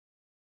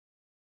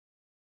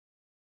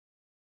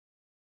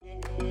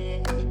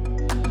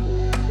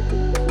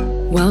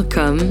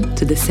Welcome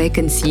to the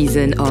second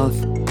season of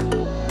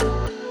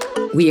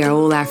We Are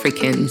All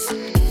Africans,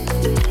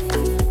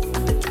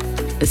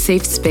 a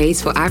safe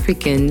space for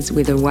Africans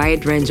with a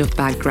wide range of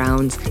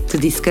backgrounds to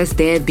discuss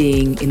their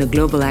being in a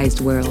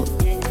globalized world.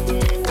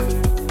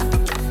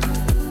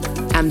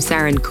 I'm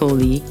Saren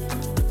Coley.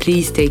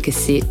 Please take a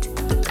seat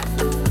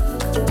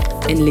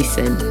and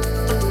listen.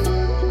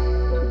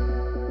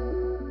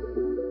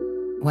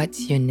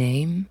 What's your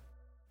name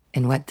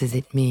and what does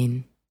it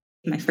mean?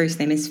 My first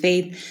name is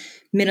Faith,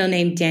 middle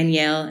name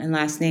Danielle, and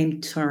last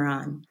name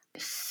Turan.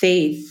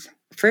 Faith.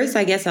 First,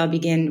 I guess I'll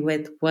begin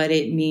with what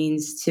it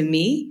means to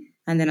me,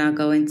 and then I'll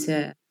go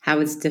into how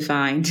it's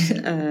defined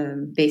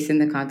based in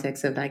the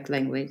context of like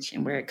language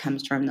and where it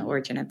comes from, the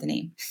origin of the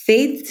name.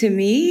 Faith to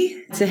me,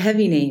 it's a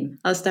heavy name.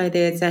 I'll start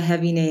there. It's a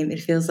heavy name.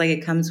 It feels like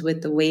it comes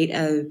with the weight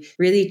of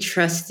really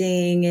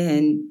trusting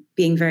and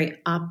being very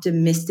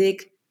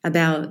optimistic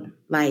about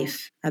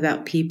life,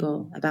 about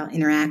people, about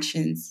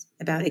interactions,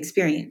 about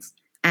experience.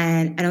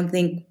 And I don't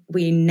think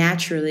we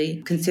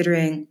naturally,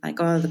 considering like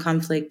all of the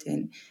conflict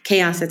and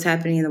chaos that's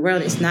happening in the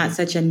world, it's not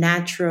such a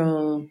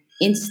natural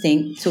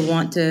instinct to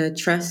want to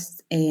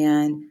trust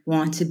and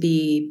want to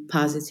be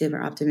positive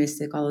or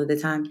optimistic all of the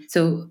time.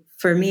 So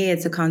for me,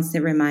 it's a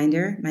constant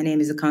reminder. My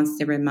name is a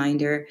constant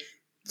reminder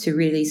to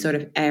really sort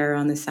of err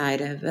on the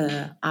side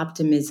of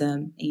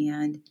optimism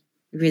and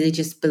really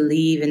just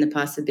believe in the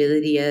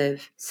possibility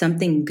of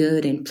something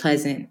good and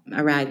pleasant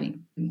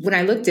arriving. When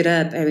I looked it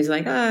up, I was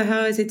like, oh,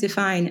 how is it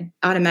defined?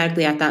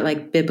 Automatically, I thought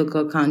like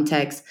biblical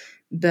context,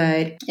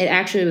 but it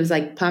actually was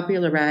like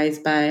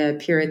popularized by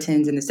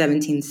Puritans in the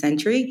 17th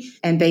century.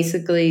 And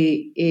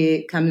basically,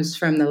 it comes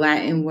from the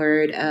Latin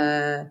word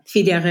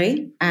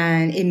fidere,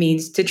 and it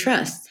means to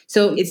trust.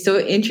 So it's so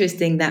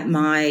interesting that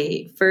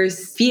my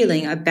first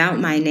feeling about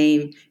my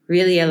name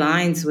really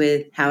aligns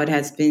with how it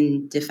has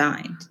been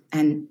defined.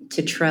 And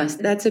to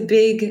trust, that's a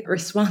big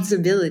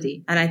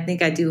responsibility. And I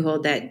think I do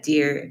hold that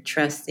dear,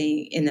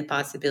 trusting in the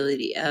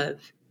possibility of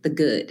the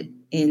good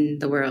in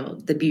the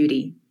world, the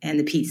beauty and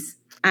the peace.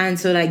 And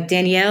so like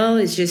Danielle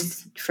is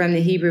just from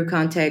the Hebrew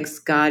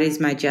context, God is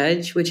my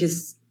judge, which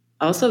is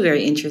also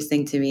very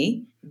interesting to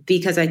me,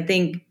 because I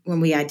think when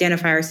we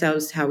identify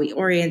ourselves, how we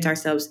orient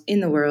ourselves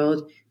in the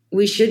world,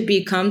 we should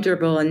be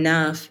comfortable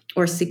enough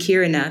or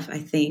secure enough, I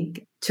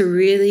think, to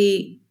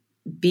really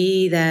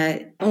be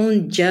that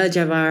own judge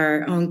of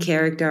our own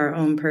character, our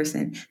own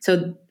person.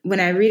 So when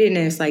I read it and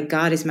it's like,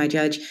 God is my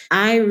judge,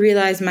 I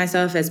realize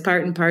myself as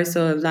part and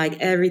parcel of like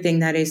everything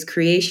that is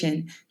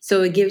creation.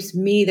 So it gives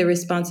me the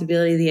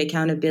responsibility, the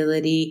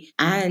accountability,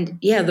 and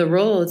the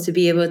role to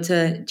be able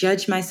to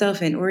judge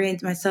myself and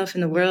orient myself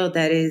in the world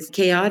that is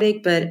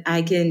chaotic, but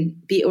I can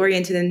be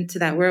oriented into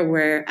that world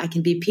where I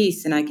can be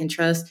peace and I can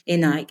trust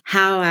in like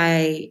how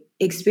I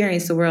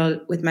experience the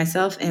world with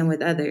myself and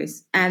with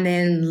others. And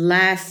then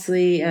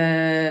lastly,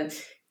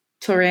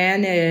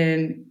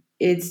 Turan,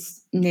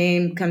 its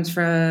name comes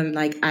from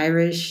like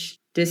Irish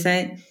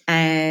descent.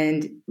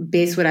 And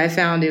based what I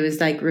found, it was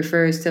like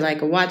refers to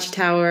like a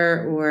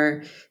watchtower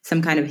or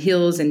some kind of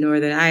hills in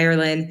Northern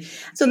Ireland.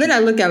 So then I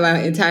look at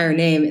my entire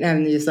name and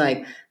I'm just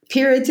like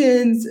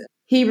Puritans,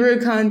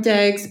 Hebrew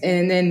context,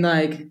 and then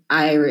like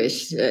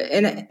Irish.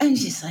 And I'm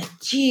just like,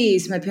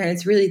 geez, my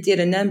parents really did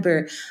a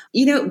number,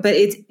 but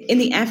it's in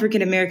the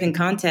African-American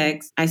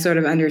context. I sort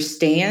of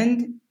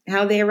understand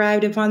how they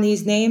arrived upon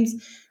these names.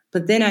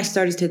 But then I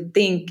started to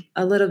think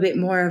a little bit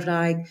more of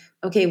like,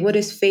 okay, what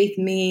does faith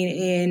mean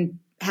and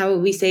how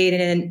would we say it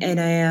in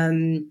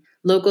a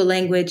local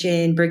language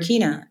in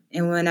Burkina?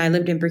 And when I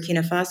lived in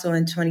Burkina Faso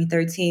in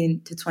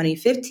 2013 to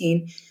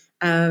 2015,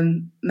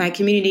 my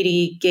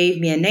community gave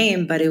me a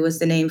name, but it was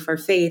the name for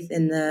faith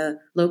in the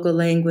local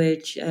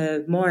language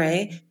of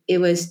More. It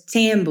was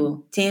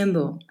Tambo.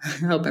 I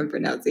hope I'm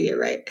pronouncing it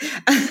right.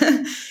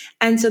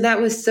 And so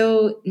that was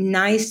so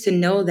nice to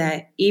know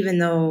that even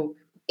though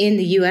in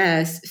the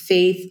US,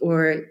 faith,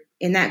 or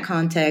in that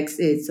context,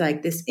 it's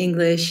like this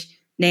English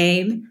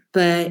name,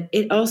 but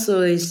it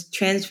also is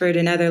transferred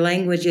in other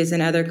languages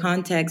and other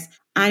contexts.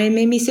 And it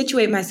made me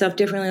situate myself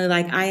differently.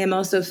 Like I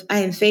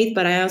am faith,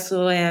 but I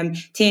also am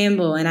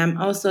Tambo, and I'm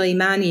also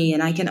Imani,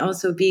 and I can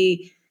also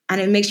be, and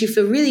it makes you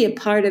feel really a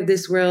part of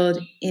this world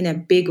in a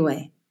big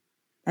way,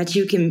 that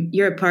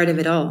you're a part of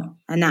it all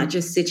and not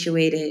just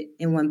situated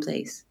in one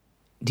place.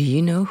 Do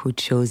you know who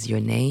chose your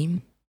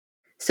name?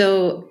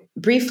 So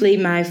briefly,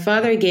 my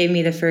father gave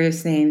me the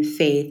first name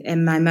Faith,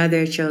 and my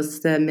mother chose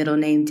the middle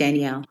name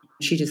Danielle.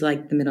 She just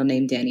liked the middle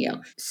name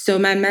Danielle. So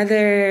my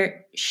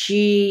mother,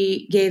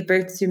 she gave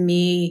birth to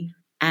me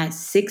at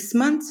 6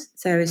 months.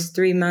 So I was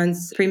 3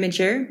 months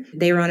premature.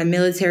 They were on a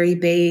military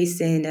base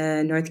in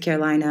North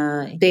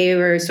Carolina. They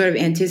were sort of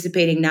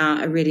anticipating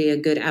not really a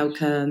good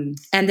outcome.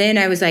 And then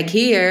I was like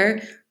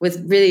here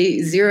with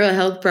really zero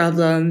health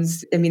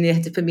problems. I mean, they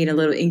had to put me in a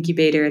little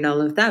incubator and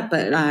all of that,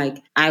 but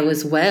like I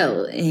was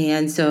well.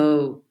 And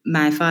so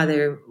my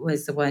father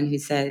was the one who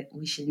said,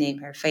 we should name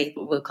her Faith.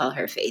 We'll call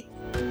her Faith.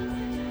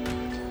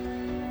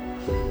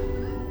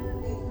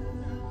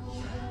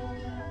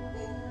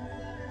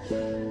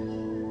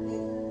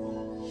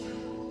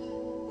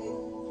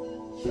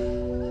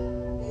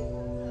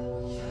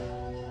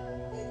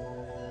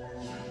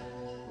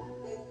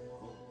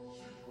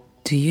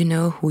 Do you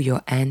know who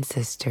your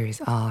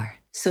ancestors are?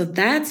 So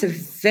that's a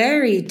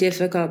very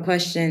difficult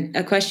question,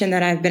 a question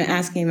that I've been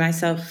asking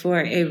myself for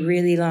a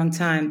really long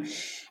time.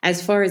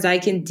 As far as I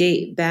can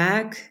date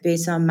back,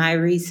 based on my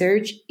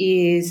research,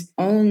 is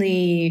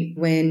only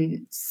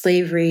when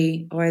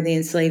slavery or the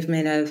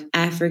enslavement of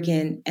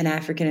African and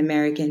African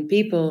American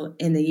people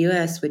in the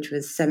US, which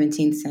was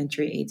 17th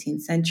century,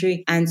 18th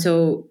century. And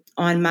so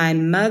on my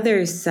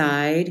mother's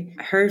side,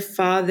 her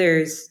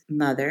father's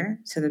mother,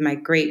 so that my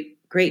great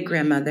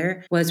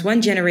grandmother was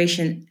one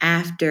generation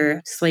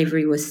after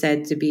slavery was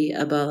said to be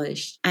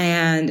abolished.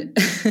 And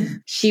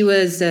she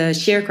was a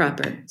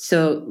sharecropper,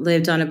 so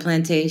lived on a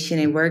plantation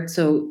and worked.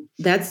 So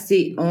that's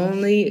the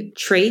only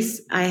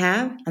trace I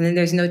have. And then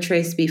there's no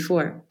trace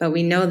before. But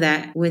we know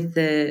that with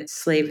the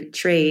slave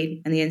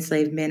trade and the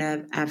enslavement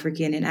of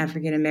African and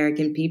African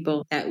American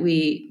people, that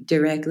we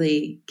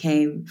directly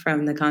came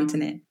from the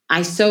continent.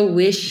 I so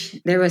wish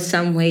there was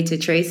some way to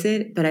trace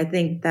it, but I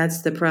think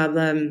that's the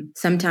problem.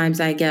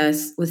 Sometimes, I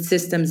guess, with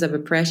systems of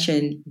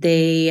oppression,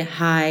 they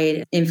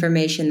hide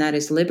information that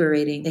is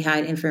liberating. They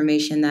hide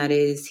information that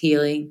is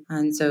healing.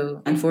 And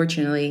so,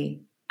 unfortunately,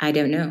 I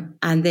don't know.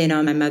 And then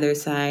on my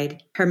mother's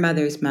side, her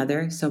mother's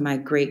mother, so my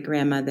great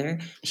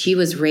grandmother, she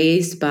was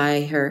raised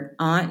by her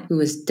aunt who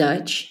was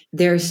Dutch.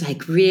 There's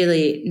like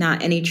really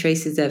not any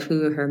traces of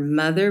who her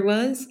mother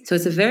was. So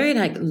it's a very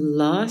like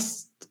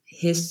lost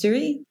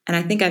history. And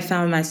I think I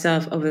found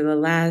myself over the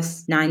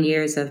last 9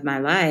 years of my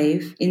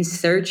life in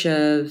search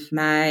of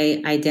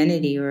my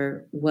identity,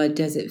 or what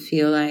does it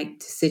feel like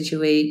to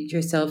situate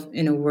yourself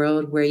in a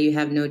world where you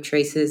have no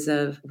traces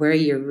of where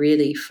you're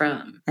really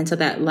from. And so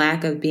that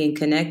lack of being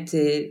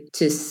connected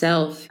to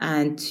self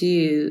and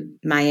to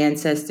my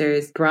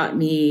ancestors brought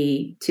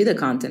me to the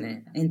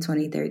continent in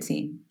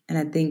 2013. And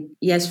I think,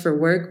 yes, for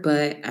work,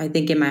 but I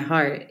think in my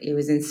heart, it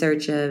was in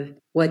search of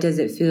what does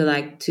it feel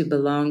like to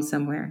belong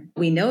somewhere?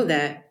 We know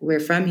that we're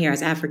from here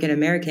as African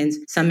Americans.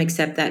 Some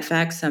accept that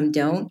fact, some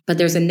don't. But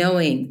there's a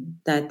knowing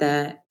that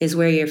that is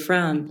where you're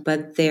from.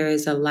 But there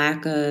is a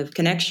lack of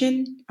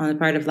connection on the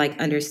part of like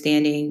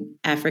understanding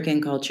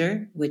African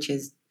culture, which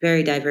is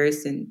very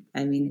diverse. And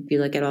I mean, if you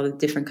look at all the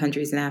different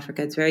countries in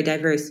Africa, it's very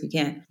diverse. You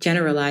can't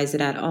generalize it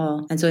at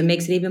all. And so it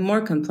makes it even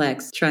more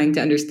complex trying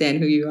to understand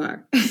who you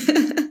are.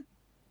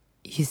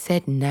 You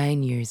said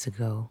 9 years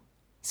ago.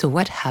 So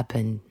what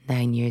happened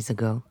 9 years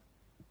ago?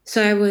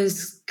 So I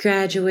was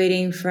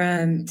graduating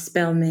from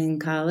Spelman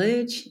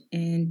College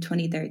in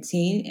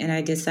 2013, and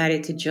I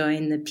decided to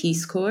join the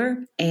Peace Corps.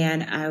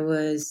 And I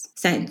was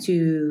sent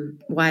to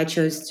why I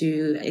chose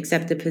to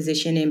accept the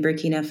position in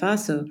Burkina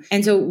Faso.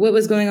 And so what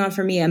was going on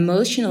for me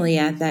emotionally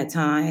at that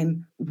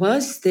time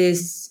was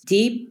this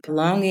deep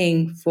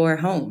longing for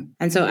home.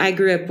 And so I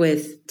grew up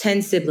with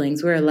 10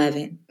 siblings. We're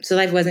 11. So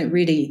life wasn't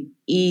really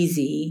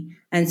easy.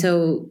 And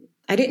so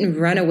I didn't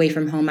run away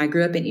from home. I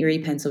grew up in Erie,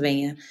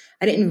 Pennsylvania.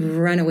 I didn't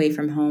run away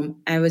from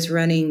home. I was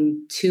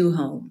running to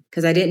home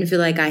because I didn't feel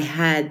like I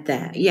had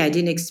that. Yeah, I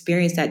didn't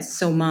experience that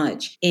so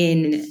much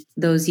in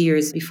those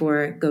years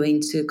before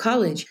going to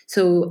college.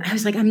 So I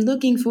was like, I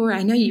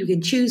know you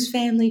can choose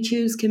family,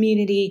 choose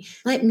community.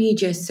 Let me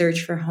just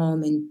search for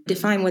home and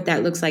define what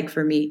that looks like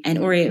for me and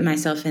orient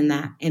myself in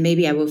that. And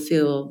maybe I will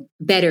feel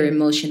better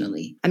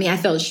emotionally. I mean, I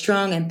felt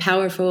strong and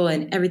powerful,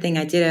 and everything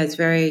I did, I was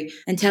very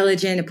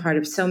intelligent, a part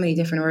of so many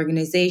different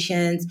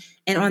organizations.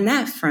 And on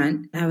that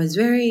front, I was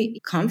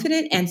very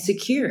confident and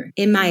secure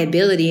in my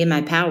ability, in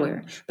my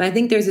power. But I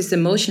think there's this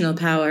emotional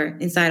power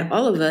inside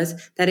all of us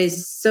that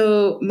is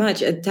so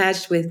much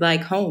attached with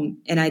like home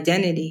and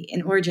identity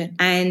and origin.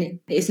 And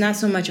it's not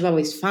so much of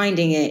always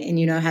finding it and,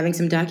 having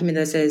some document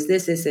that says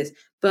this.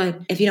 But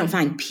if you don't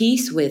find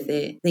peace with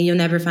it, then you'll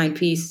never find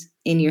peace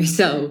in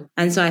yourself.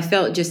 And so I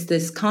felt just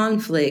this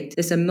conflict,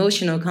 this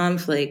emotional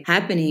conflict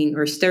happening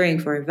or stirring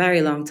for a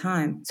very long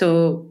time.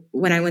 So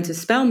when I went to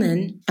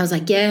Spelman, I was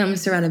like, yeah, I'm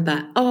surrounded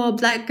by all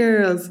Black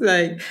girls.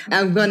 Like,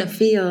 I'm going to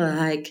feel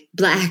like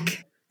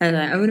Black. I'm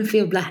going to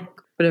feel Black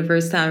for the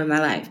first time in my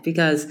life,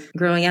 because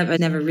growing up, I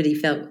never really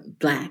felt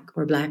Black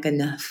or Black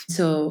enough.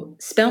 So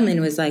Spelman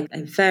was like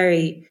a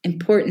very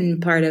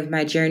important part of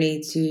my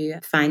journey to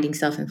finding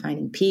self and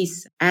finding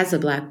peace as a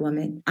Black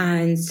woman.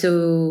 And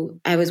so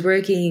I was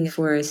working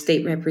for a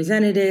state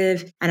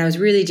representative, and I was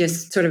really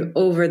just sort of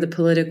over the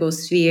political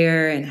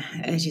sphere. And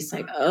I was just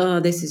like,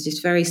 oh, this is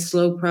just very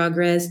slow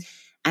progress.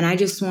 And I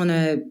just want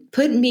to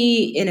put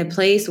me in a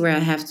place where I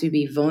have to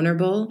be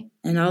vulnerable.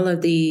 And all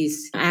of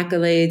these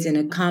accolades and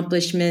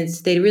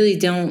accomplishments, they really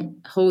don't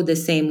hold the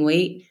same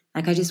weight.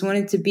 Like, I just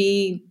wanted to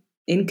be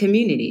in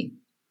community.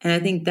 And I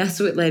think that's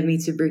what led me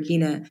to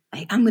Burkina.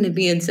 Like, I'm going to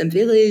be in some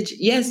village.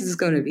 Yes, it's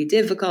going to be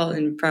difficult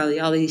and probably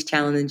all these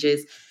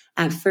challenges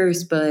at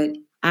first, but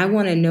I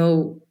want to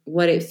know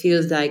what it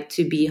feels like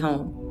to be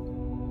home.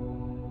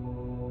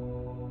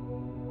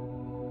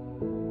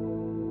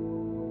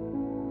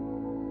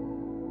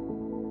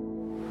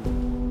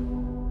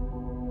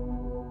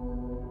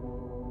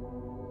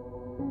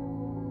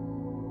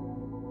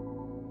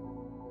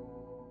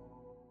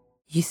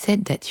 You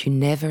said that you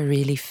never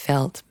really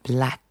felt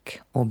Black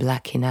or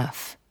Black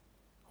enough.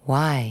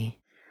 Why?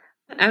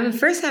 I would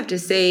first have to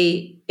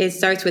say it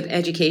starts with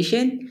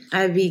education.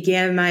 I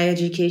began my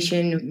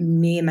education,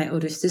 me and my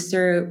older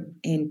sister,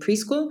 in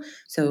preschool.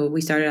 So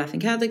we started off in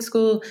Catholic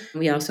school.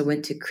 We also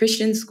went to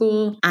Christian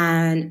school.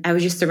 And I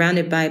was just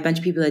surrounded by a bunch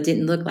of people that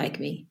didn't look like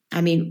me.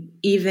 I mean,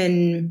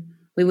 even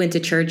we went to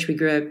church. We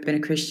grew up in a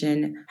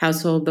Christian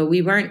household, but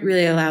we weren't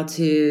really allowed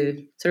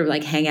to sort of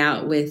like hang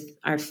out with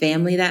our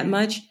family that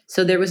much.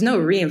 So there was no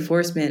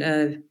reinforcement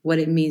of what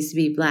it means to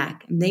be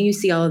Black. And then you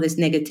see all of this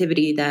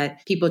negativity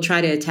that people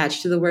try to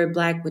attach to the word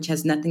Black, which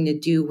has nothing to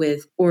do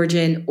with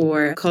origin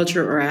or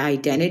culture or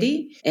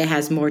identity. It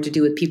has more to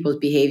do with people's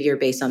behavior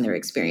based on their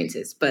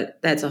experiences. But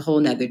that's a whole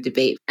nother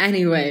debate.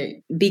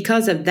 Anyway,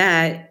 because of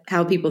that,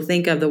 how people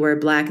think of the word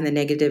Black and the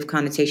negative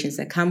connotations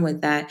that come with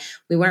that,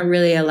 we weren't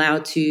really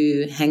allowed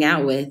to hang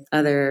out with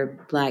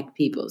other Black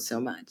people so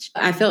much.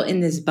 I felt in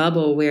this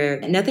bubble where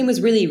nothing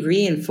was really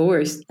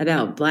reinforced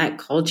about Black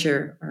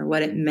culture or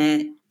what it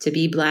meant to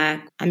be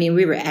Black. I mean,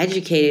 we were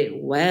educated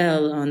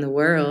well on the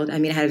world. I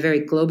mean, I had a very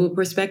global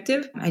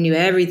perspective. I knew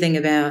everything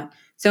about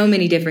so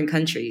many different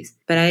countries,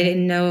 but I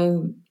didn't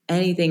know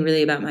anything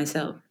really about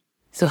myself.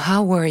 So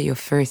how were your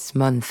first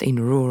month in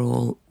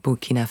rural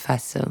Burkina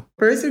Faso?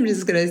 First, I'm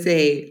just going to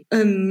say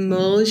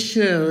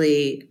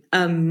emotionally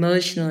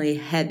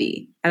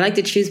heavy. I like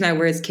to choose my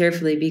words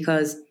carefully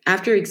because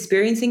after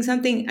experiencing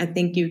something, I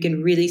think you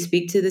can really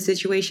speak to the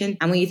situation.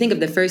 And when you think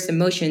of the first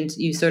emotions,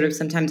 you sort of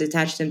sometimes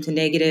attach them to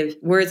negative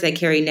words that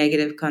carry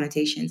negative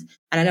connotations.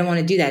 And I don't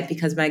want to do that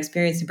because my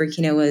experience in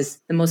Burkina was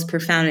the most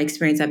profound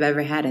experience I've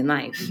ever had in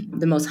life,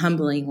 the most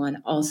humbling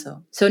one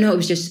also. So no, it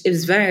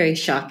was very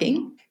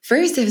shocking.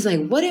 First, I was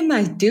like, what am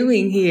I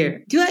doing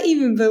here? Do I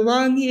even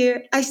belong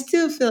here? I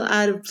still feel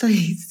out of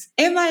place.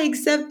 Am I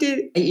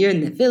accepted? You're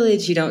in the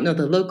village. You don't know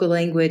the local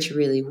language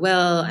really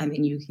well. I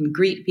mean, you can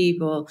greet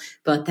people,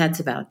 but that's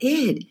about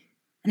it.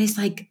 And it's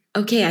like,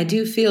 okay, I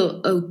do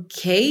feel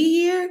okay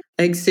here,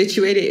 like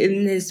situated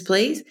in this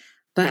place,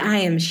 but I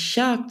am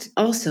shocked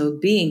also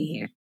being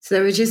here. So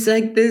there was just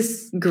like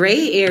this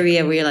gray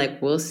area where you're like,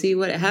 we'll see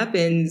what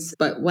happens,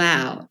 but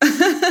wow.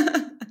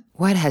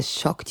 What has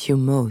shocked you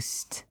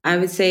most? I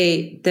would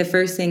say the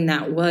first thing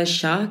that was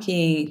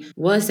shocking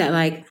was that,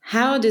 like,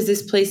 how does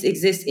this place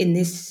exist in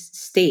this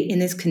state, in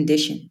this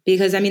condition?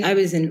 Because, I mean, I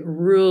was in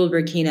rural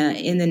Burkina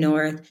in the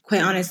north.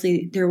 Quite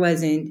honestly, there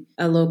wasn't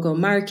a local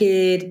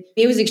market.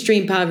 It was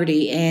extreme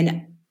poverty.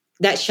 And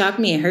that shocked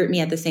me and hurt me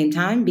at the same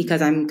time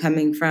because I'm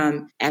coming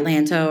from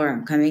Atlanta or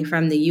I'm coming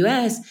from the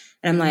US.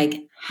 And I'm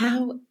like,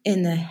 how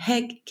in the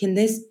heck can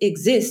this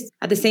exist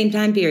at the same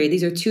time period?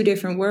 These are two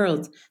different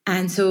worlds.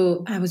 And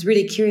so I was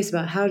really curious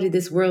about how did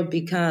this world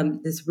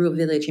become this rural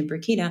village in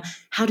Burkina?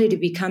 How did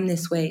it become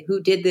this way?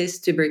 Who did this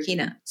to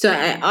Burkina? So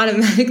I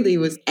automatically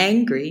was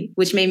angry,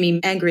 which made me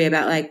angry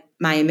about like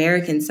my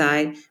American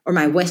side or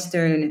my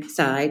Western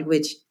side,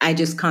 which I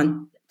just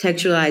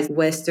contextualized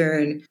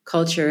Western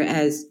culture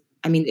as,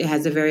 I mean, it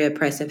has a very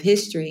oppressive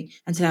history.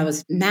 And so I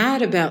was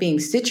mad about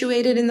being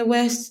situated in the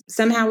West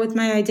somehow with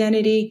my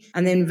identity,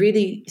 and then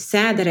really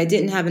sad that I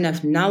didn't have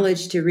enough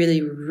knowledge to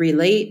really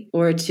relate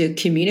or to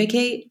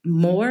communicate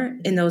more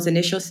in those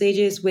initial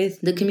stages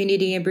with the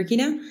community in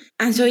Burkina.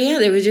 And so, yeah,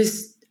 there was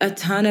just a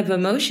ton of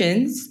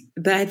emotions,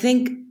 but I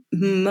think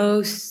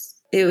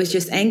it was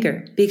just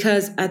anger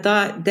because I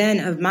thought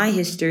then of my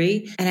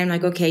history and I'm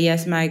like, okay,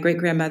 yes, my great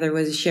grandmother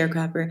was a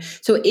sharecropper.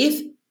 So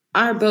if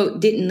our boat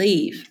didn't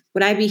leave,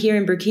 would I be here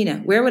in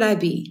Burkina? Where would I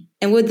be?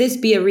 And would this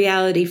be a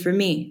reality for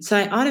me? So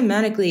I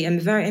automatically am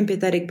a very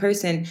empathetic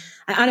person.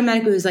 I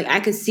automatically was like, I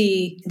could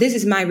see this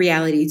is my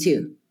reality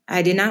too.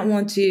 I did not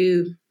want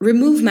to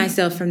remove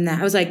myself from that.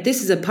 I was like,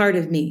 this is a part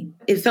of me.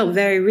 It felt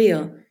very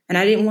real. And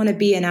I didn't want to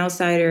be an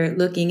outsider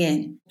looking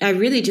in. I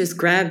really just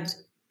grabbed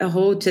a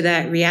hold to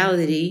that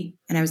reality.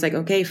 And I was like,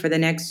 okay, for the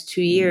next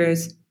 2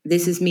 years,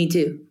 this is me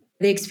too.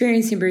 The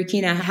experience in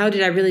Burkina, how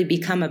did I really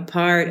become a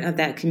part of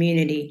that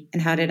community?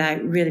 And how did I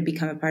really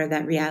become a part of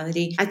that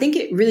reality? I think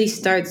it really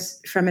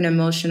starts from an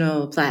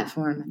emotional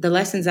platform. The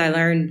lessons I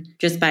learned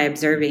just by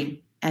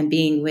observing and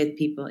being with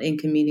people in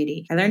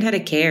community. I learned how to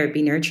care,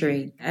 be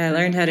nurturing. I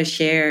learned how to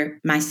share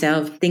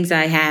myself, things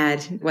I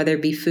had, whether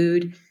it be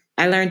food.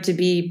 I learned to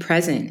be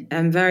present.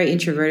 I'm very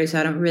introverted, so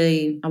I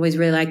don't always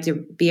really like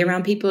to be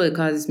around people. It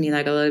causes me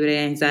like a little bit of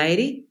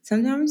anxiety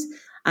sometimes.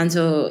 And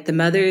so the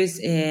mothers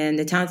and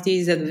the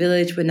tanties of the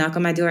village would knock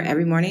on my door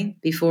every morning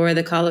before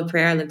the call of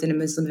prayer. I lived in a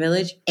Muslim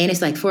village. And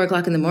it's like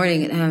 4:00 in the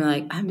morning. And I'm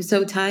like, I'm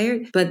so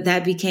tired. But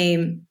that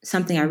became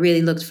something I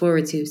really looked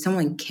forward to.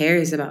 Someone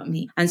cares about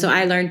me. And so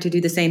I learned to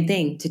do the same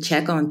thing, to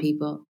check on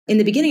people. In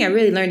the beginning, I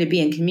really learned to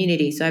be in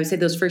community. So I would say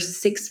those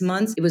first 6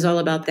 months, it was all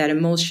about that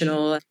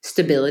emotional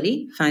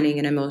stability, finding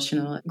an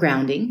emotional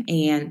grounding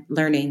and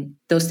learning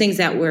those things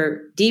that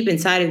were deep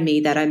inside of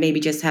me that I maybe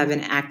just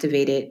haven't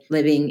activated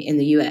living in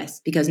the US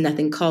because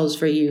nothing calls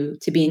for you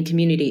to be in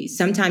community.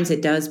 Sometimes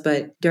it does,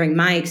 but during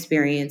my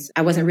experience,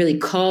 I wasn't really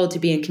called to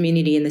be in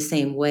community in the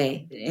same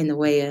way, in the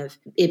way of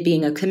it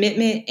being a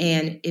commitment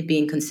and it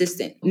being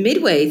consistent.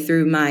 Midway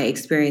through my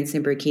experience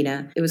in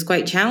Burkina, it was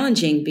quite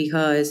challenging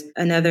because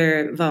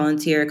another volunteer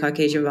volunteer, a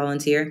Caucasian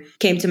volunteer,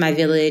 came to my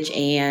village,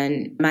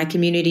 and my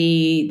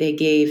community, they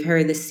gave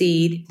her the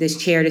seat, this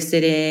chair to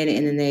sit in,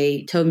 and then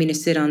they told me to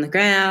sit on the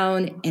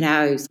ground. And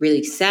I was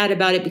really sad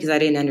about it because I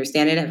didn't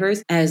understand it at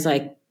first. I was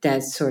like,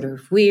 that's sort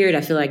of weird.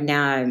 I feel like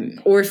now I'm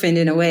orphaned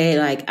in a way,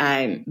 like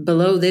I'm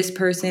below this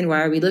person.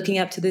 Why are we looking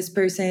up to this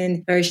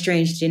person? Very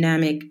strange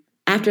dynamic.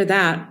 After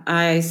that,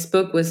 I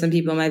spoke with some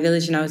people in my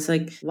village, and I was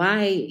like,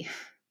 why?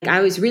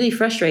 I was really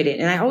frustrated,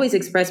 and I always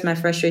expressed my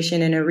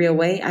frustration in a real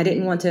way. I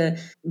didn't want to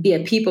be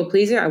a people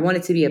pleaser. I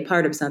wanted to be a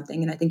part of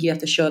something. And I think you have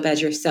to show up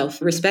as yourself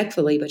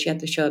respectfully, but you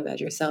have to show up as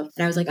yourself.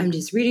 And I was like, I'm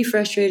just really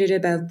frustrated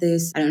about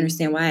this. I don't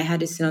understand why I had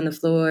to sit on the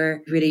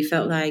floor. It really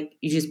felt like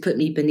you just put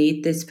me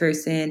beneath this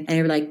person. And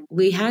they were like,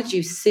 we had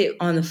you sit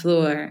on the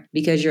floor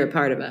because you're a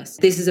part of us.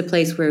 This is a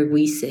place where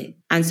we sit.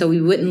 And so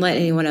we wouldn't let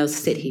anyone else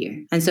sit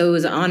here. And so it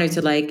was an honor to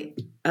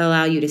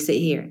allow you to sit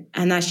here.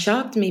 And that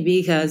shocked me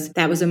because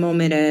that was a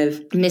moment of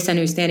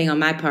misunderstanding on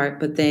my part.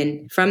 But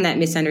then from that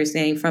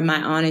misunderstanding, from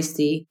my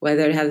honesty,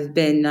 whether it has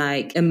been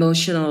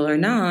emotional or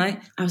not,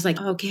 I was like,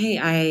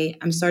 okay,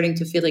 I'm starting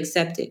to feel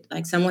accepted.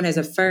 Like someone has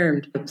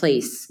affirmed a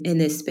place in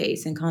this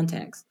space and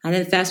context. And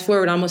then fast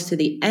forward almost to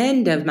the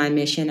end of my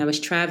mission, I was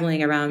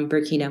traveling around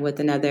Burkina with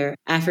another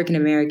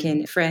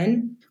African-American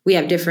friend. We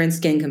have different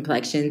skin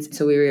complexions.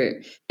 So we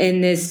were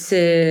in this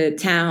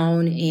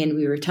town, and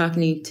we were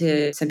talking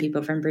to some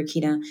people from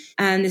Burkina.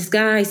 And this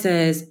guy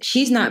says,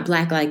 she's not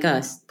Black like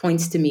us,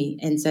 points to me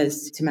and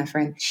says to my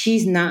friend,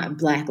 she's not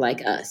Black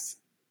like us.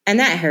 And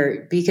that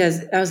hurt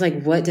because I was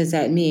like, what does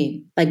that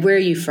mean? Like, where are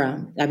you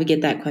from? I would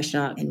get that question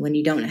a lot. And when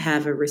you don't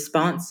have a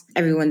response,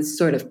 everyone's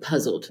sort of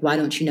puzzled. Why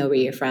don't you know where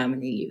you're from?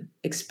 And then you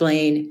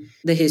explain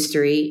the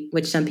history,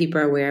 which some people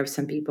are aware of,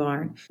 some people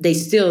aren't.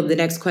 The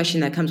next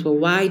question that comes, well,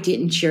 why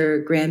didn't your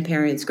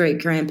grandparents,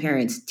 great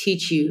grandparents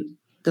teach you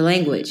the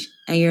language?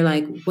 And you're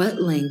like,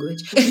 what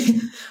language?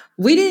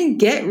 We didn't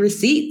get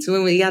receipts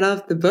when we got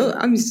off the boat.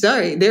 I'm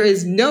sorry. There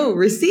is no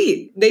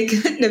receipt. They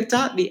couldn't have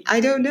taught me. I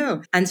don't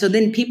know. And so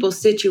then people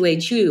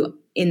situate you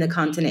in the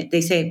continent.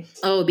 They say,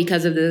 oh,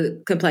 because of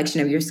the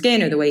complexion of your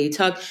skin or the way you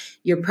talk,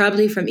 you're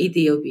probably from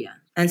Ethiopia.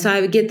 And so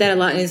I would get that a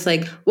lot. And it's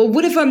like, well,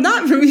 what if I'm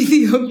not from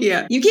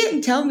Ethiopia? You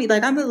can't tell me,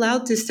 I'm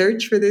allowed to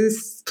search for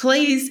this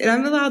place and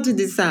I'm allowed to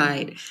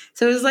decide.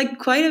 So it was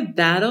quite a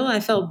battle. I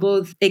felt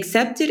both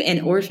accepted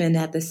and orphaned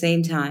at the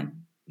same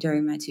time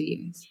during my 2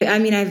 years. I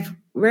mean, I've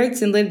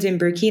worked and lived in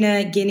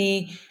Burkina,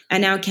 Guinea,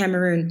 and now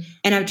Cameroon.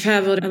 And I've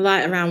traveled a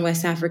lot around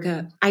West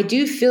Africa. I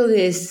do feel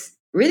this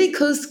really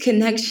close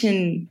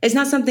connection. It's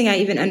not something I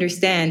even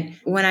understand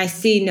when I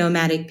see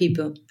nomadic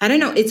people. I don't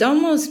know.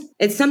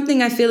 It's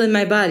something I feel in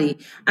my body.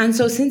 And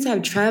so since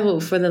I've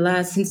traveled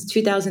since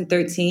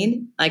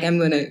 2013, I'm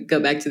going to go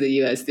back to the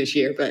US this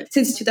year, but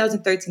since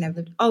 2013, I've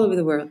lived all over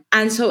the world.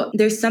 And so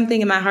there's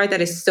something in my heart that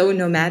is so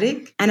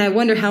nomadic. And I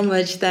wonder how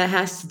much that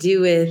has to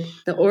do with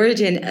the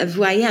origin of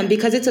who I am,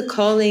 because it's a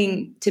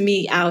calling to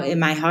me out in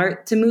my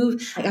heart to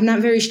move. I'm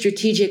not very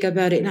strategic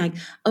about it.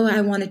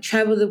 I want to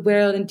travel the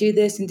world and do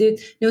this and do.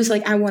 No, it's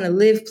I want to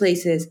live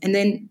places. And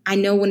then I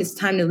know when it's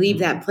time to leave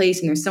that place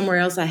and there's somewhere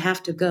else I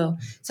have to go.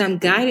 So I'm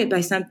guided by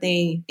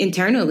something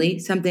internally,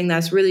 something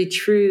that's really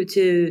true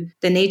to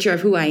the nature of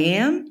who I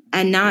am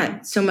and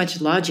not so much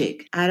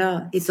logic at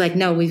all. It's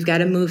no, we've got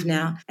to move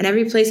now. And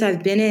every place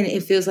I've been in,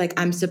 it feels like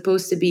I'm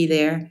supposed to be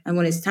there. And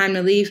when it's time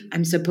to leave,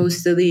 I'm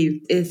supposed to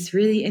leave. It's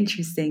really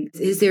interesting.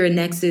 Is there a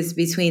nexus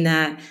between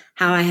that,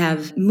 how I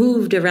have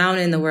moved around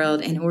in the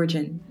world, and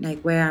origin,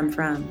 where I'm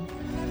from?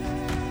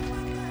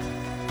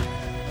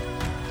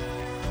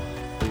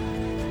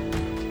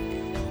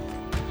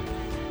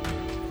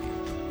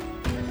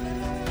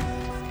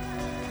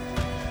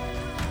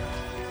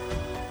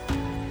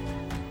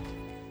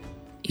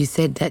 You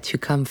said that you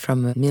come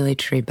from a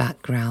military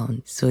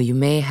background, so you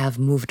may have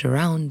moved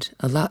around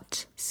a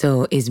lot.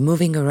 So is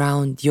moving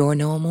around your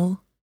normal?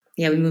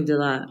 Yeah, we moved a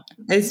lot.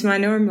 It's my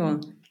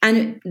normal.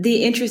 And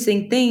the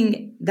interesting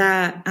thing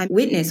that I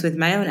witnessed with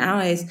my own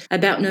eyes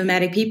about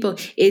nomadic people,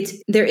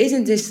 there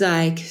isn't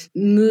this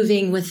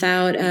moving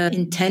without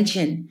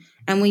intention.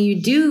 And when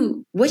you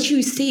do, what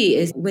you see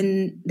is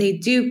when they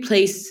do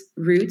place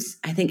roots,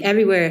 I think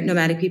everywhere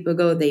nomadic people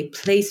go, they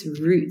place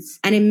roots.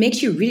 And it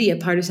makes you really a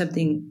part of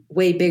something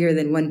way bigger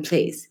than one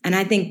place. And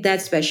I think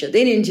that's special.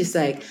 They didn't just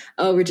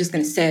we're just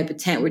going to set up a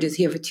tent. We're just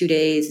here for 2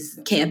 days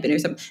camping or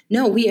something.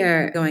 No, we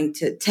are going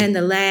to tend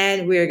the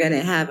land. We're going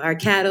to have our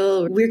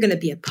cattle. We're going to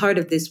be a part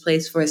of this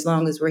place for as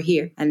long as we're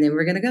here. And then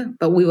we're going to go.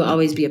 But we will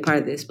always be a part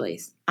of this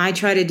place. I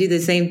try to do the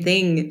same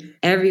thing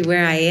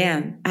everywhere I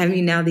am. I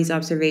mean, now these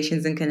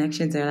observations and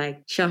connections are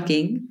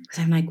shocking. Because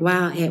I'm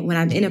wow, when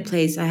I'm in a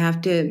place, I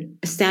have to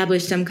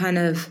establish some kind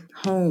of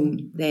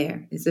home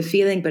there. It's a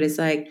feeling, but it's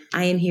I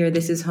am here.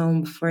 This is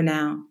home for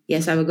now.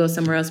 Yes, I will go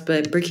somewhere else,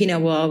 but Burkina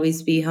will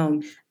always be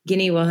home.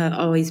 Guinea will have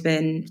always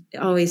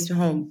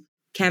home.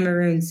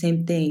 Cameroon,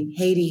 same thing.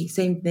 Haiti,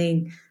 same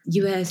thing.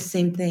 US,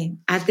 same thing.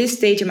 At this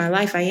stage in my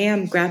life, I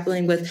am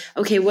grappling with,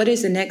 okay, what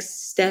is the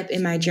next step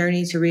in my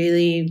journey to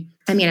really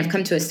I mean, I've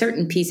come to a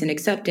certain peace and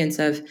acceptance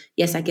of,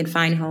 yes, I can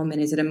find home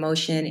and is an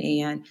emotion,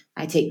 and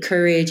I take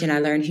courage and I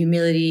learn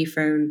humility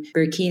from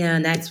Burkina,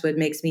 and that's what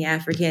makes me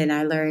African.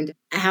 I learned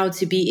how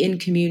to be in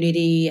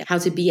community, how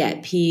to be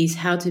at peace,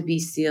 how to be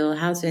still,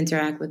 how to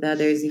interact with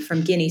others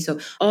from Guinea. So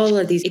all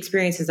of these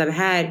experiences I've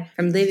had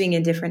from living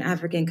in different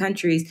African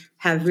countries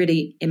have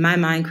really, in my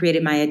mind,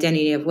 created my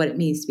identity of what it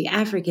means to be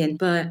African.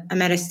 But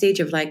I'm at a stage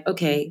of like,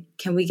 okay,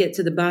 can we get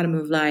to the bottom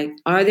of like,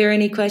 are there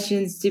any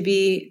questions to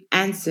be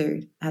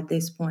answered at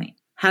this point?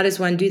 How does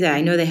one do that?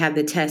 I know they have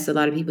the test. A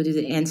lot of people do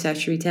the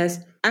ancestry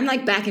test. I'm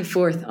like back and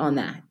forth on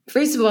that.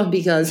 First of all,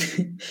 because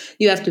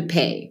you have to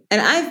pay.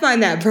 And I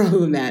find that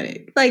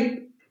problematic.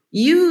 Like,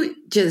 you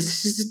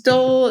just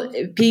stole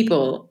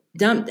people,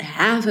 dumped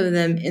half of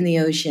them in the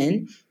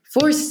ocean,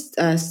 forced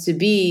us to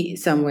be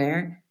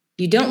somewhere.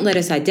 You don't let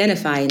us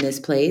identify in this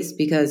place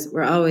because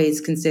we're always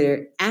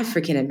considered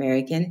African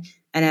American.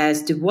 And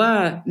as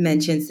Dubois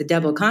mentions, the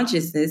double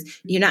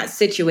consciousness, you're not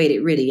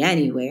situated really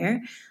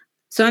anywhere.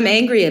 So I'm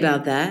angry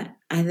about that.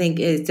 I think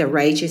it's a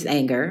righteous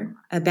anger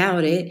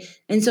about it.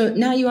 And so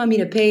now you want me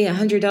to pay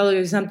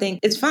 $100 or something?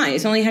 It's fine.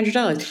 It's only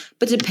 $100.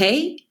 But to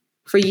pay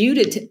for you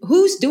to,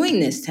 who's doing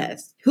this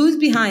test? Who's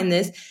behind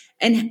this?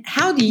 And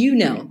how do you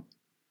know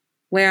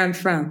where I'm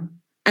from?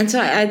 And so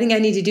I think I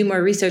need to do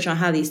more research on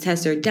how these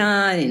tests are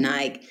done and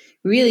like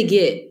really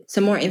get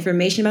some more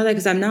information about that,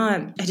 because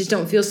I just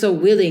don't feel so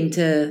willing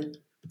to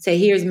say,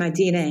 here's my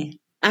DNA.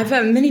 I've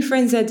had many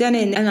friends that done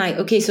it, and I'm like,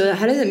 okay, so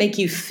how does it make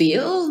you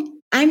feel?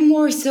 I'm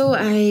more so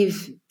I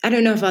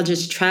don't know if I'll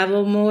just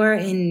travel more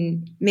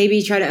and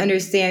maybe try to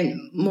understand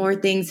more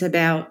things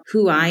about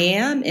who I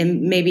am.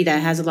 And maybe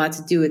that has a lot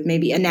to do with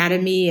maybe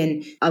anatomy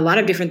and a lot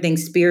of different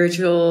things,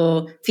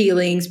 spiritual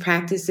feelings,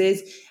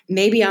 practices.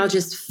 Maybe I'll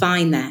just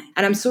find that.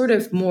 And I'm sort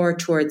of more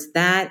towards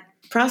that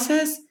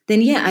process.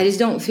 Then yeah, I just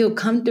don't feel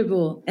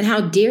comfortable. And how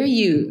dare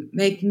you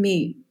make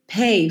me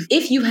pay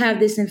if you have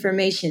this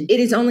information? It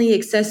is only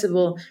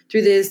accessible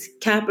through this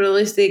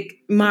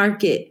capitalistic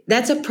market.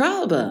 That's a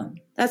problem.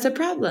 That's a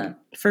problem.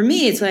 For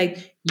me, it's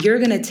like, you're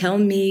going to tell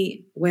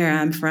me where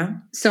I'm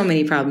from? So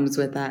many problems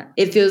with that.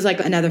 It feels like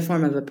another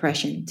form of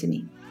oppression to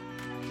me.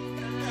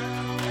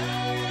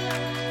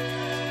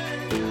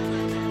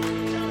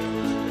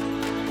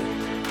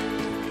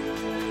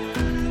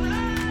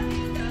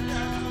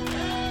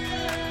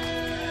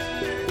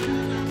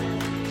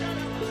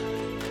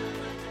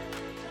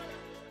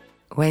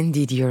 When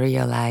did you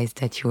realize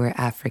that you were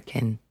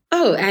African?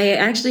 Oh, I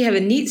actually have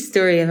a neat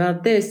story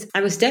about this.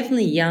 I was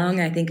definitely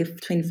young, I think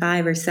between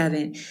 5 or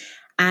 7.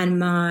 And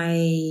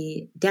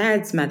my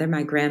dad's mother,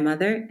 my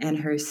grandmother, and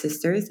her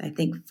sisters, I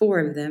think 4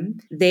 of them,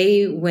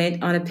 they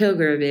went on a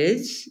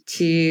pilgrimage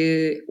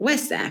to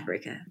West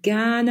Africa,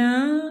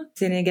 Ghana,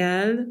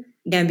 Senegal,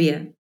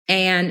 Gambia.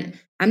 And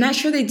I'm not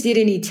sure they did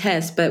any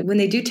tests, but when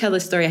they do tell the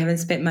story, I haven't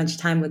spent much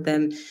time with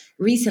them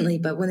recently,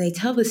 but when they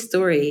tell the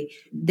story,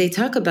 they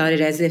talk about it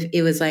as if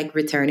it was like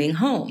returning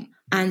home.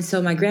 And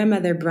so my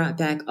grandmother brought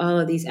back all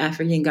of these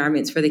African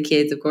garments for the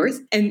kids, of course.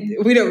 And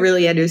we don't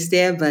really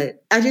understand,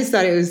 but I just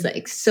thought it was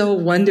like so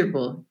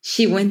wonderful.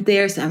 She went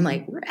there. So I'm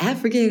like, we're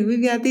African.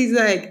 We've got these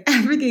like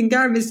African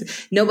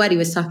garments. Nobody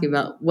was talking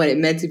about what it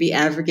meant to be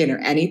African or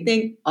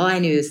anything. All I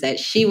knew is that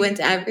she went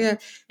to Africa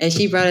and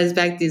she brought us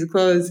back these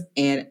clothes.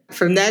 And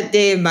from that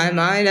day in my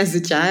mind as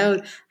a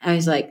child, I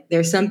was like,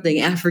 there's something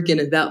African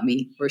about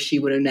me, or she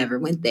would have never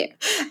went there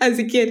as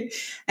a kid.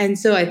 And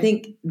so I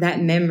think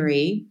that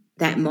memory,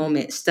 that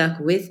moment stuck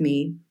with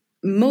me.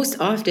 Most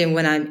often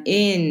when I'm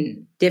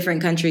in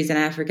different countries in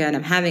Africa and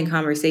I'm having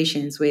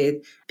conversations with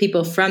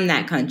people from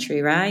that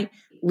country, right?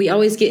 We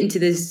always get into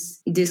this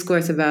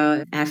discourse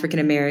about African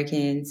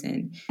Americans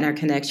and our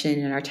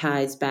connection and our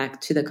ties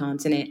back to the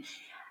continent.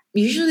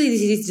 Usually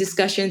these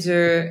discussions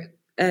or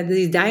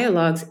these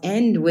dialogues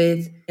end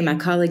with my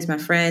colleagues, my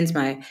friends,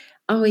 my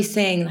always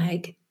saying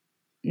like,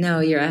 no,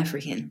 you're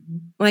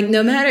African. Like,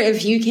 no matter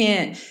if you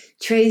can't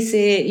trace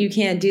it, you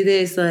can't do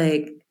this,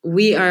 like,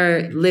 we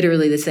are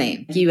literally the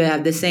same. You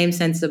have the same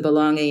sense of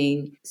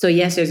belonging. So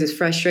yes, there's this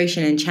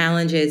frustration and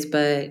challenges,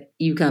 but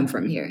you come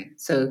from here.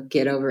 So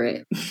get over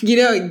it.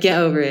 Get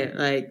over it.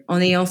 Like,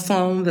 on est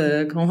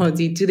ensemble, comme on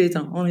dit tous les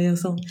temps, on est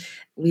ensemble.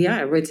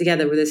 We're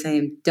together, we're the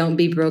same. Don't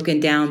be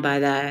broken down by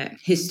that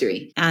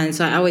history. And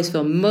so I always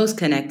feel most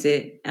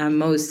connected and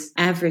most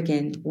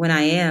African when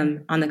I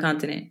am on the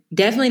continent.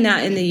 Definitely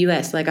not in the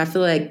US. Like, I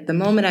feel like the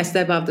moment I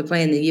step off the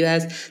plane in the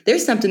US,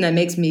 there's something that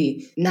makes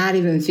me not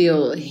even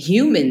feel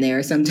human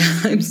there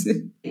sometimes.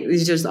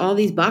 It's just all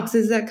these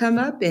boxes that come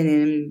up.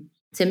 And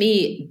to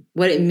me,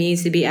 what it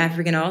means to be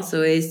African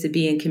also is to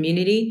be in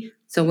community.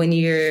 So when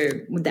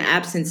you're with the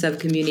absence of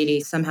community,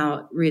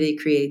 somehow really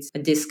creates a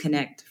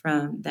disconnect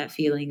from that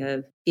feeling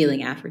of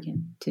feeling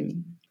African to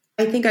me.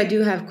 I think I do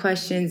have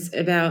questions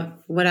about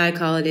what I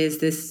call it is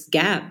this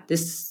gap,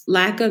 this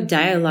lack of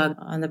dialogue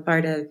on the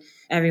part of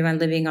everyone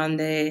living on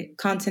the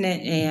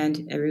continent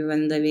and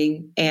everyone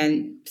living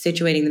and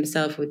situating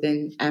themselves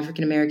within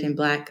African American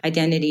Black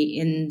identity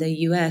in the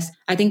US.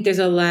 I think there's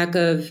a lack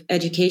of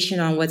education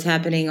on what's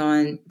happening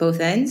on both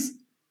ends.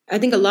 I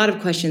think a lot of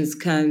questions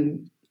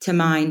come to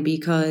mind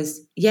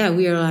because, yeah,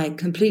 we are like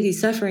completely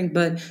suffering.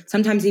 But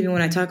sometimes even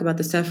when I talk about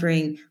the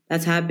suffering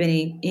that's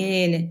happening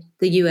in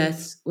the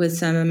US with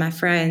some of my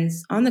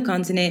friends on the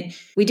continent,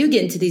 we do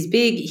get into these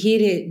big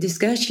heated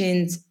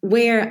discussions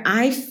where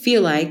I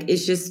feel like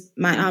it's just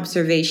my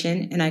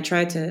observation. And I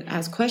try to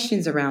ask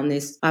questions around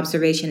this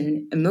observation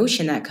and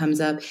emotion that comes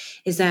up,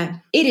 is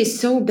that it is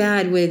so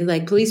bad with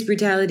like police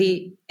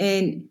brutality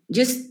and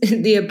just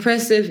the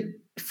oppressive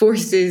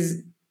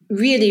forces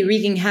really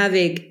wreaking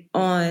havoc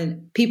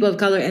on people of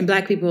color and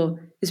Black people,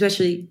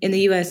 especially in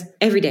the US,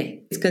 every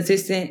day. It's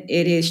consistent,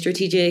 it is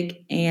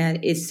strategic, and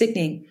it's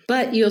sickening.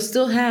 But you'll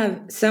still have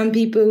some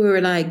people who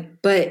are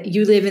like, but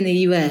you live in the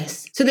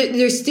US. So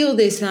there's still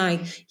this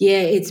like,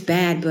 yeah, it's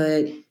bad,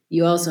 but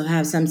you also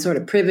have some sort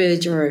of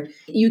privilege, or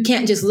you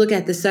can't just look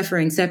at the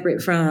suffering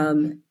separate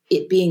from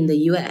it being the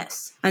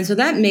US. And so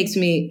that makes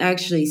me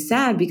actually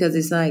sad because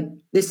it's like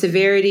the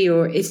severity,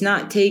 or it's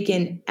not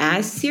taken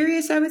as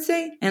serious, I would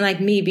say. And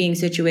like me being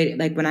situated,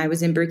 like when I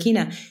was in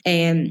Burkina,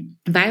 and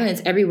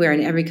violence everywhere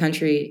in every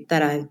country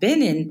that I've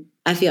been in,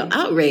 I feel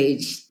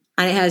outraged.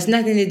 And it has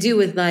nothing to do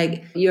with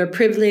like your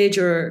privilege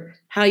or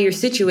how you're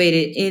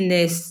situated in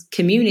this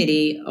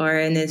community or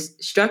in this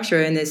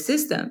structure, in this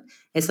system.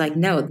 It's like,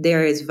 no,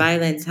 there is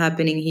violence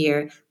happening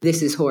here.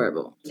 This is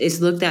horrible.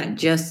 It's looked at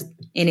just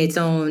in its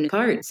own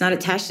part. It's not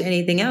attached to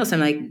anything else. I'm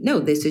like, no,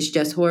 this is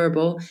just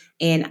horrible.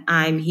 And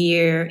I'm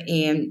here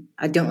and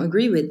I don't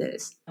agree with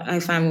this. I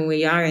find when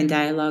we are in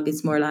dialogue,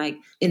 it's more like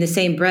in the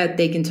same breath,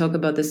 they can talk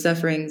about the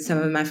suffering, some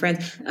of my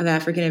friends of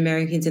African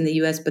Americans in the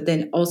US, but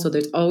then also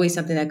there's always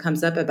something that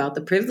comes up about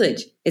the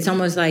privilege. It's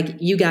almost like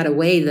you got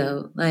away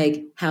though.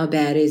 Like, how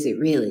bad is it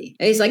really?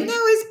 And it's like, no,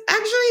 it's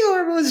actually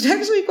horrible. It's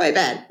actually quite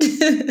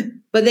bad.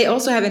 But they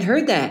also haven't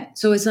heard that.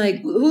 So it's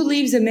like, who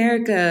leaves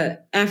America,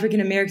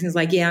 African Americans,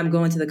 like, yeah, I'm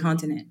going to the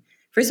continent.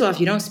 First of all, if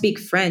you don't speak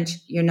French,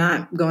 you're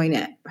not going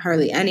to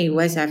hardly any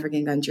West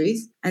African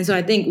countries. And so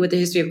I think with the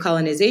history of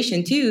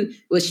colonization too,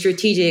 was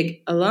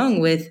strategic along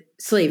with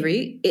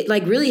slavery. It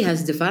like really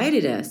has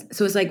divided us.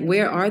 So it's like,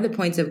 where are the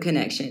points of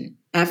connection?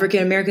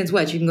 African Americans,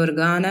 what? You can go to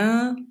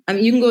Ghana. I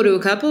mean, you can go to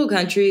a couple of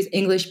countries,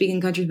 English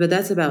speaking countries, but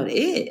that's about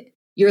it.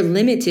 You're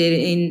limited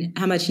in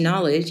how much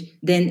knowledge.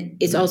 Then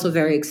it's also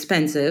very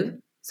expensive.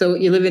 So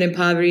you're living in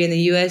poverty in the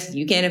US,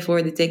 you can't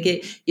afford the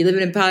ticket. You're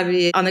living in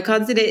poverty on the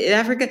continent in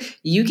Africa,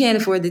 you can't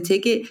afford the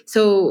ticket.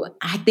 So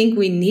I think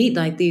we need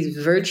like these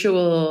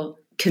virtual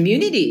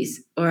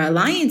communities or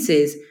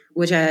alliances,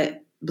 which I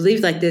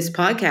believe like this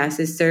podcast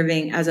is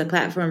serving as a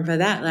platform for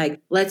that. Like,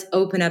 let's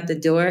open up the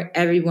door.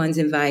 Everyone's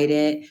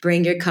invited.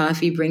 Bring your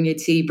coffee, bring your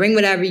tea, bring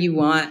whatever you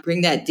want.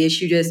 Bring that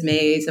dish you just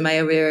made. Somebody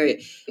over there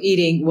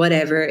eating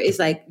whatever. It's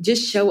like,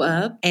 just show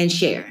up and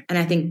share. And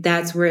I think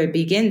that's where it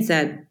begins,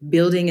 that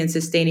building and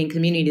sustaining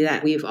community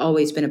that we've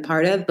always been a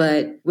part of,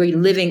 but we're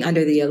living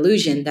under the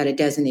illusion that it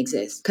doesn't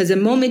exist. Because the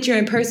moment you're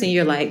in person,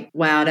 you're like,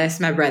 wow,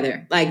 that's my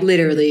brother. Like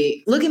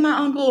literally, look at my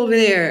uncle over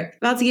there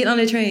about to get on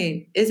the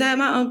train. Is that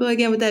my uncle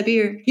again with that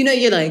beer? You know,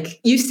 you're like,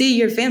 you see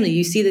your family,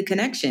 you see the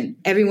connection.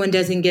 Everyone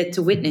doesn't get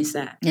to witness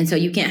that. And so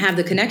you can't have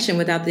the connection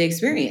without the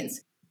experience.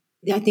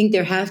 I think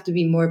there have to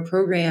be more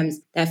programs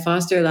that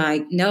foster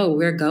like, no,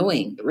 we're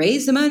going.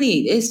 Raise the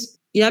money.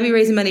 You gotta be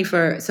raising money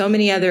for so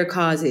many other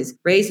causes.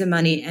 Raise the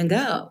money and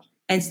go.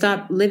 And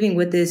stop living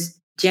with this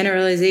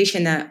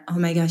generalization that, oh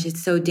my gosh,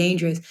 it's so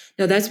dangerous.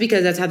 No, that's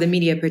because that's how the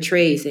media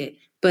portrays it.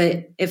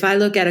 But if I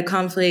look at a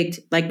conflict,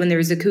 like when there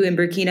was a coup in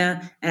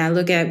Burkina, and I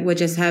look at what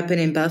just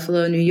happened in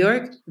Buffalo, New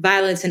York,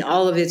 violence in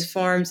all of its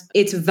forms,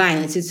 it's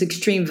violence, it's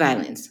extreme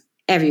violence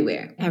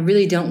everywhere. I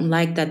really don't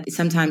like that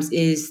sometimes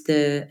is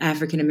the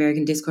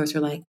African-American discourse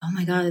where like, oh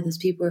my God, those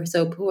people are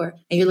so poor.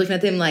 And you're looking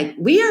at them like,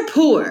 we are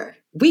poor.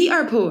 We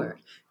are poor.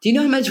 Do you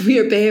know how much we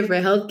are paying for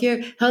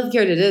healthcare?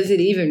 Healthcare that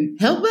doesn't even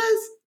help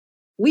us?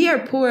 We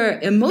are poor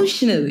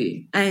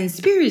emotionally and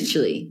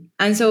spiritually.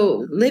 And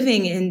so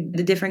living in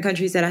the different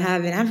countries that I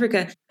have in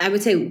Africa, I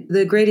would say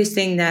the greatest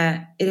thing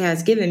that it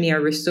has given me or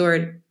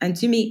restored and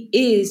to me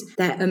is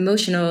that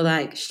emotional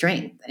like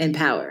strength and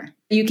power.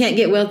 You can't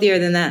get wealthier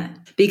than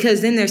that,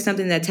 because then there's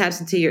something that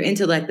taps into your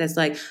intellect that's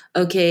like,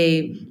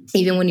 okay,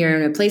 even when you're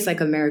in a place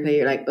like America,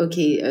 you're like,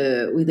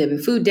 okay, we live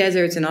in food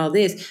deserts and all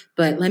this,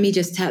 but let me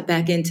just tap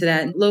back into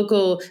that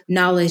local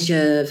knowledge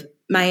of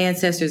my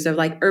ancestors of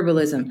like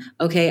herbalism.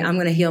 Okay, I'm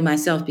going to heal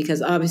myself because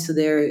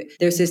obviously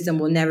their system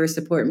will never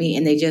support me.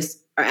 And they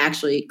just are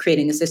actually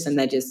creating a system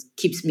that just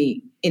keeps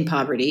me in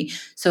poverty.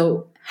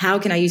 So how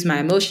can I use my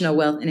emotional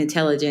wealth and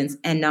intelligence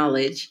and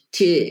knowledge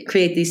to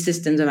create these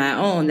systems of my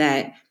own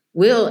that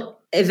will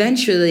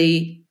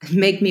eventually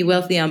make me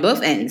wealthy on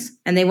both ends,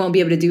 and they won't be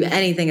able to do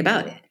anything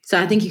about it. So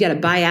I think you got to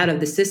buy out of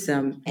the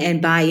system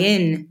and buy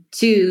in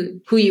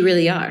to who you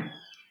really are.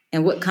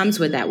 And what comes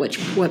with that,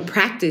 what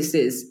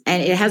practices.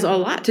 And it has a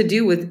lot to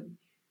do with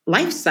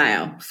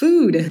lifestyle,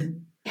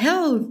 food,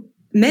 health,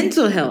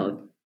 mental health.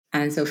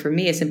 And so for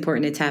me, it's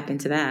important to tap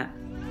into that.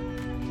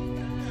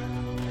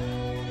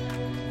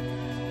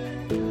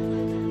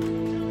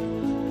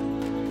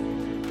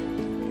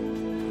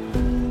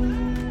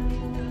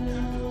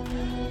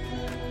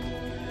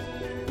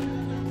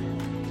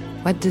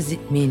 What does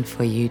it mean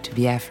for you to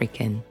be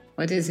African?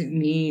 What does it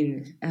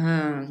mean?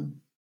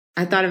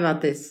 I thought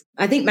about this.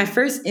 I think my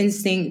first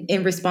instinct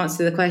in response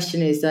to the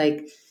question is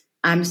like,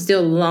 I'm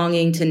still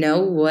longing to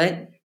know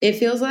what it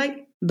feels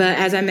like. But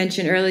as I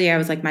mentioned earlier, I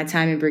was like, my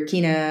time in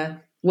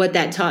Burkina, what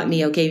that taught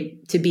me, okay,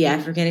 to be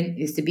African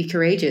is to be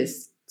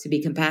courageous, to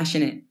be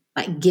compassionate.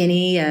 Like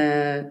Guinea,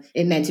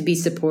 it meant to be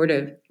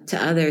supportive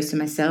to others, to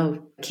myself.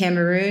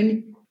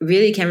 Cameroon,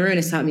 really, Cameroon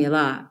has taught me a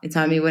lot. It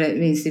taught me what it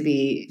means to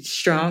be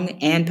strong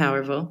and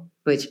powerful,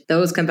 which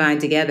those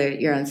combined together,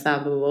 you're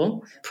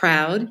unstoppable,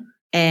 proud,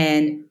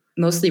 and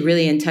mostly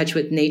really in touch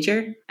with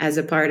nature as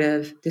a part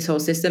of this whole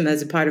system,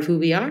 as a part of who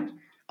we are.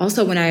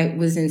 Also, when I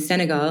was in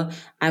Senegal,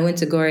 I went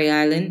to Gorée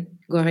Island,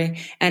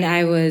 and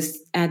I was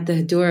at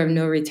the door of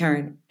no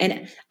return.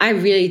 And I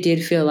really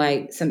did feel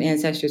like some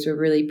ancestors were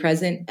really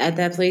present at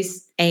that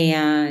place.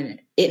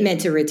 And it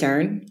meant to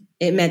return.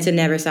 It meant to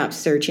never stop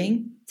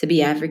searching. To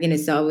be African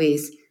is to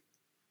always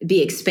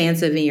be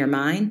expansive in your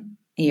mind,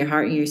 in your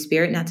heart, and your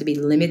spirit, not to be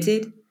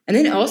limited. And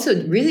then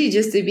also really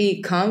just to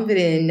be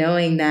confident in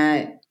knowing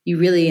that you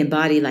really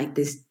embody like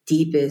this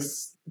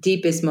deepest,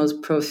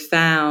 most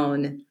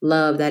profound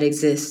love that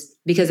exists.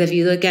 Because if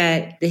you look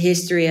at the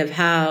history of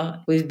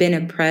how we've been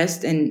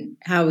oppressed and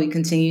how we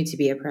continue to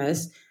be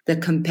oppressed, the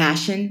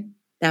compassion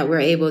that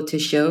we're able to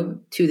show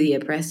to the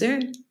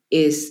oppressor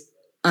is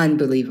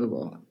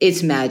unbelievable.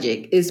 It's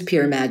magic. It's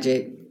pure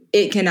magic.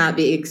 It cannot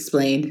be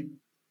explained.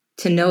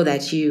 To know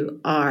that you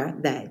are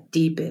that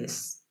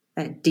deepest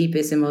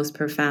and most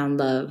profound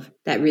love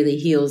that really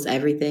heals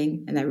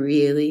everything and that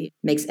really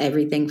makes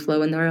everything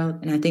flow in the world.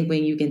 And I think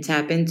when you can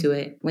tap into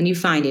it, when you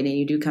find it and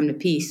you do come to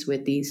peace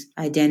with these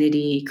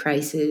identity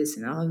crises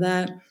and all of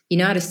that, you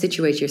know how to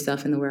situate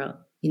yourself in the world.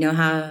 You know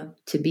how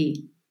to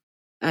be.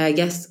 I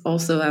guess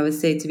also I would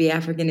say to be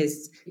African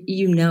is,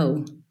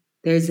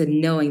 there's a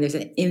knowing, there's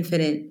an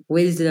infinite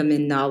wisdom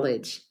and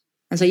knowledge.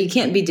 And so you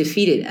can't be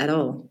defeated at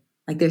all.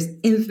 Like there's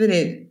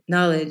infinite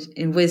knowledge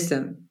and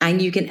wisdom,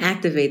 and you can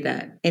activate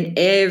that in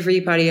every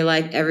part of your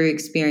life, every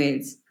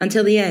experience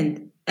until the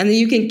end. And then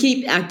you can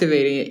keep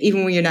activating it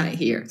even when you're not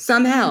here.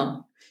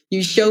 Somehow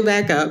you show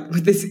back up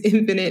with this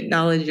infinite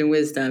knowledge and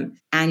wisdom,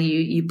 and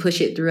you push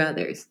it through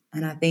others.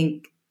 And I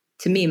think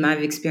to me, my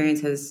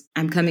experience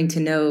I'm coming to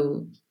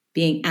know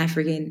being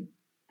African,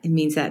 it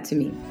means that to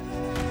me.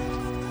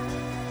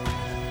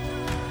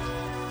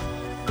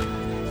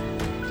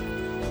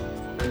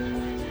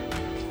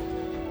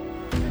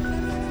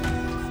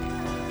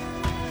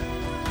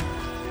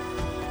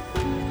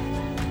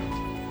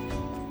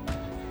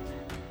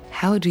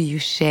 How do you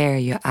share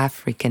your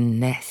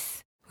Africanness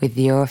with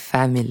your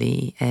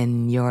family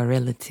and your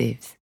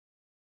relatives?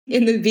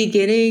 In the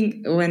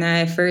beginning, when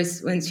I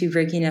first went to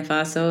Burkina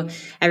Faso,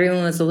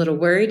 everyone was a little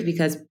worried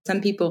because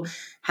some people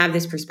have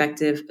this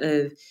perspective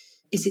of,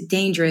 is it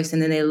dangerous?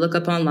 And then they look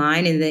up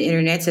online and the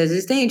internet says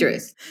it's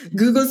dangerous.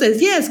 Google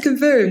says, yes,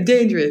 confirmed,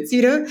 dangerous,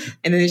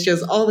 And then it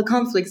shows all the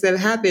conflicts that have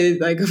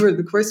happened like over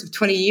the course of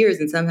 20 years.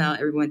 And somehow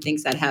everyone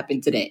thinks that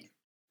happened today.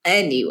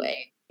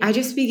 Anyway, I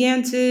just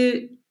began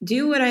to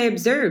do what I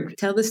observed,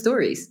 tell the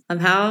stories of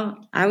how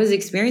I was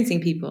experiencing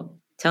people,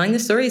 telling the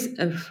stories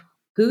of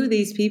who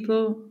these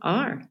people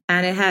are.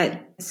 And it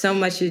had so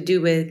much to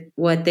do with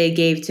what they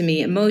gave to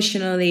me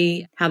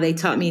emotionally, how they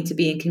taught me to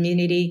be in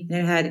community. And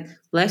it had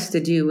less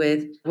to do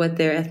with what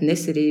their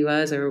ethnicity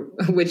was or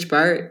which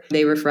part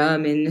they were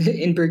from in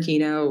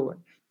Burkina.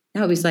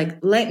 No, it was like,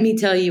 let me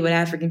tell you what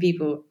African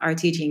people are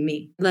teaching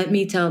me. Let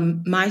me tell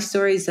my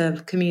stories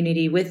of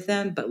community with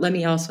them, but let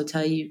me also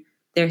tell you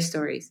their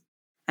stories.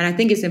 And I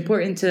think it's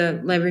important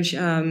to leverage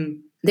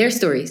their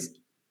stories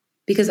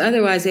because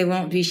otherwise they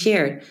won't be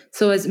shared.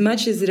 So as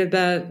much as it's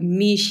about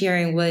me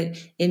sharing what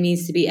it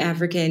means to be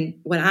African,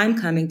 what I'm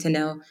coming to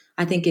know,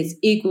 I think it's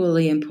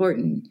equally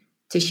important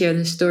to share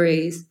the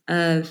stories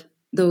of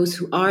those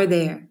who are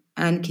there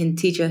and can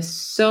teach us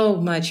so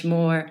much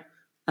more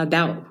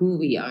about who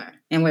we are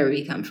and where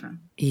we come from.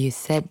 You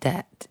said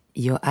that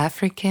you're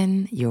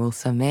African, you're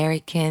also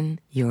American,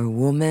 you're a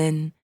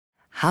woman.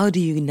 How do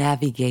you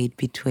navigate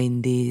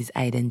between these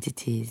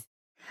identities?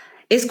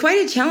 It's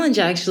quite a challenge,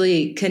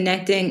 actually,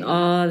 connecting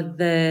all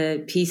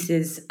the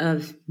pieces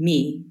of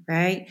me,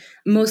 right?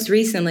 Most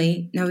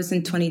recently, that was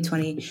in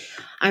 2020,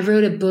 I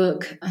wrote a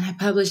book and I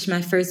published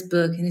my first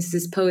book, and it's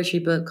this poetry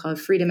book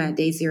called Freedom at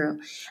Day Zero.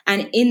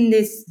 And in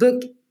this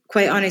book,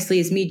 quite honestly,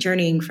 is me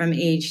journeying from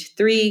age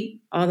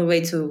 3 all the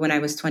way to when I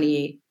was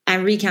 28.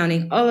 And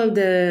recounting all of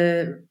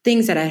the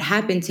things that had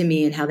happened to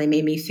me and how they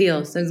made me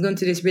feel. So I was going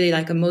through this really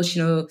like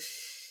emotional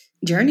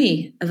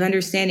journey of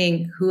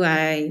understanding who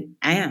I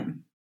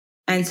am.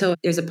 And so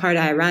there's a part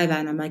I arrive at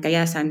and I'm like,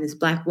 yes, I'm this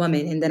Black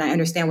woman. And then I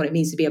understand what it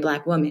means to be a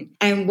Black woman.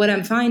 And what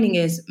I'm finding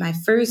is my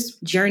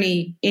first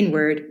journey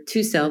inward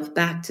to self,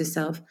 back to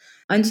self,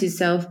 unto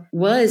self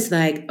was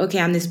like, okay,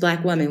 I'm this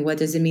Black woman. What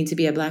does it mean to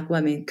be a Black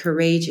woman?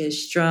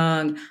 Courageous,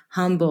 strong,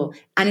 humble.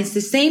 And it's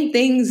the same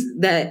things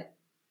that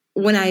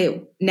when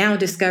I now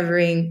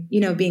discovering,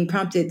 being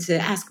prompted to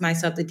ask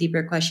myself the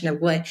deeper question of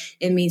what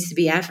it means to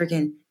be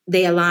African,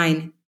 they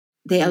align.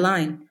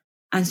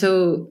 And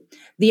so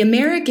The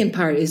American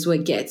part is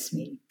what gets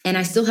me. And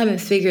I still haven't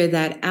figured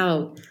that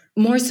out.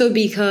 More so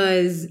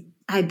because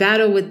I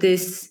battle with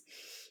this.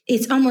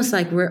 It's almost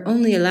like we're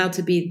only allowed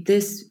to be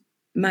this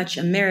much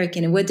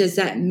American. And what does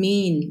that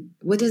mean?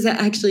 What does that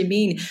actually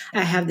mean?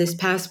 I have this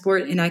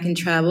passport and I can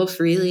travel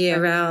freely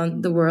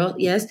around the world.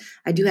 Yes,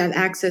 I do have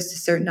access to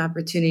certain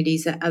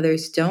opportunities that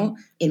others don't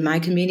in my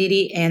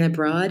community and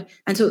abroad.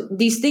 And so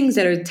these things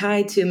that are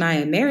tied to my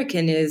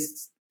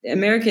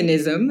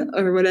Americanism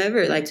or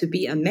whatever, like to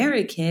be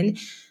American,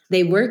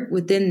 they work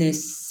within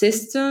this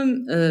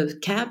system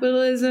of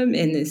capitalism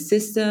and this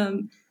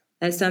system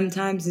that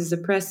sometimes is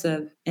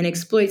oppressive and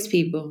exploits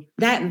people.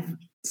 That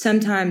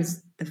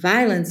sometimes the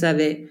violence of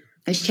it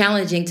is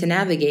challenging to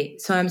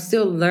navigate. So I'm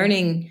still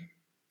learning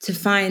to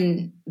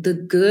find the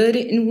good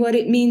in what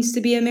it means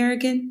to be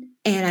American.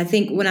 And I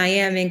think when I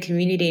am in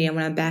community and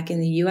when I'm back in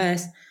the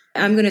US,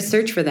 I'm going to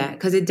search for that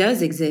because it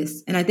does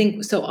exist. And I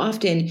think so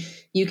often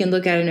you can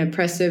look at an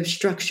oppressive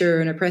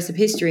structure, an oppressive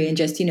history and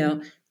just,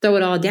 throw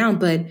it all down.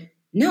 But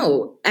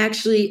no,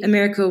 actually,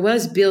 America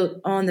was built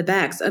on the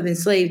backs of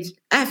enslaved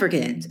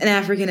Africans and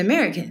African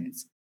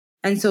Americans.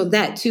 And so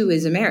that too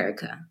is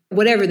America.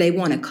 Whatever they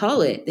want to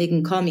call it, they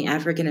can call me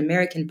African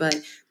American, but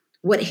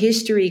what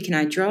history can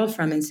I draw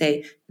from and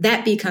say,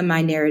 that become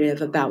my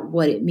narrative about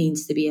what it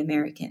means to be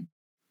American?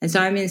 And so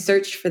I'm in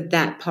search for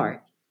that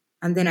part.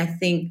 And then I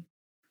think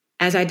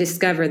as I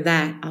discover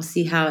that, I'll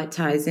see how it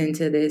ties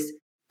into this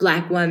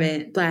Black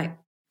woman, Black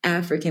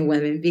African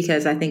women,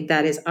 because I think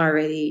that is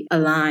already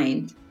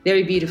aligned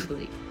very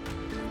beautifully.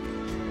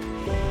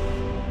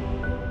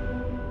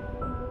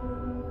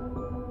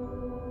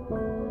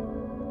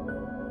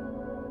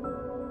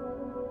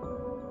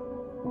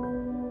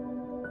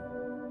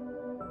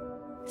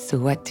 So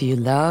what do you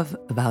love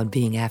about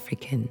being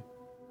African?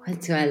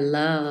 What do I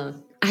love?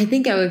 I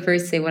think I would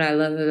first say what I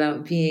love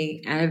about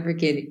being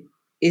African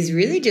is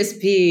really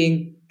just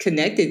being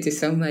connected to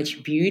so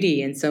much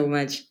beauty and so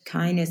much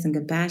kindness and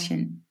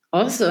compassion.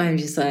 Also, I'm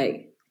just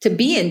like, to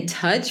be in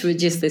touch with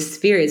just the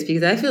spirits,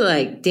 because I feel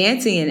like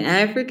dancing in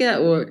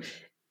Africa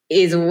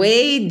is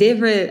way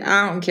different.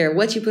 I don't care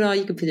what you put on.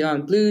 You can put it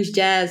on blues,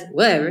 jazz,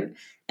 whatever.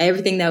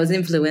 Everything that was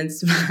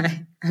influenced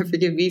by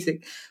African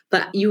music.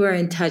 But you are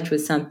in touch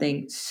with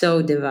something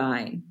so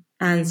divine.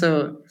 And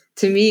so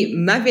to me,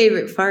 my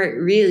favorite part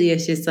really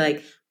is just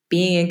like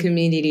being in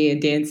community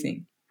and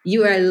dancing.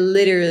 You are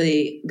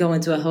literally going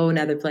to a whole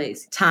nother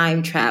place,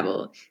 time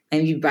travel,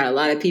 and you brought a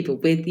lot of people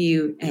with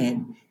you.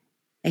 And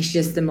it's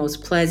just the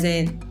most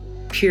pleasant,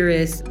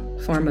 purest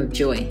form of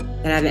joy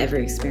that I've ever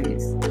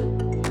experienced.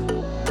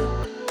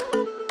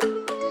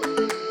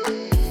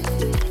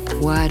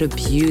 What a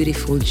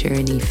beautiful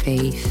journey,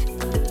 Faith.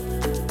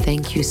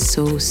 Thank you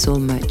so, so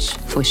much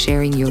for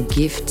sharing your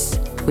gifts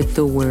with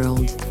the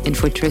world and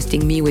for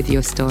trusting me with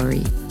your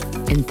story.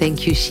 And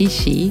thank you,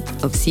 Shishi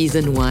of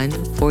Season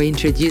 1 for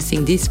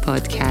introducing this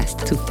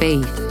podcast to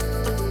Faith.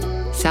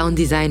 Sound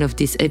design of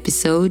this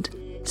episode,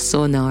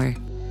 Sonar.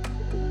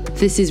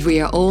 This is We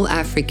Are All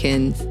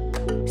Africans.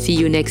 See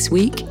you next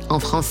week en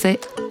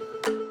français.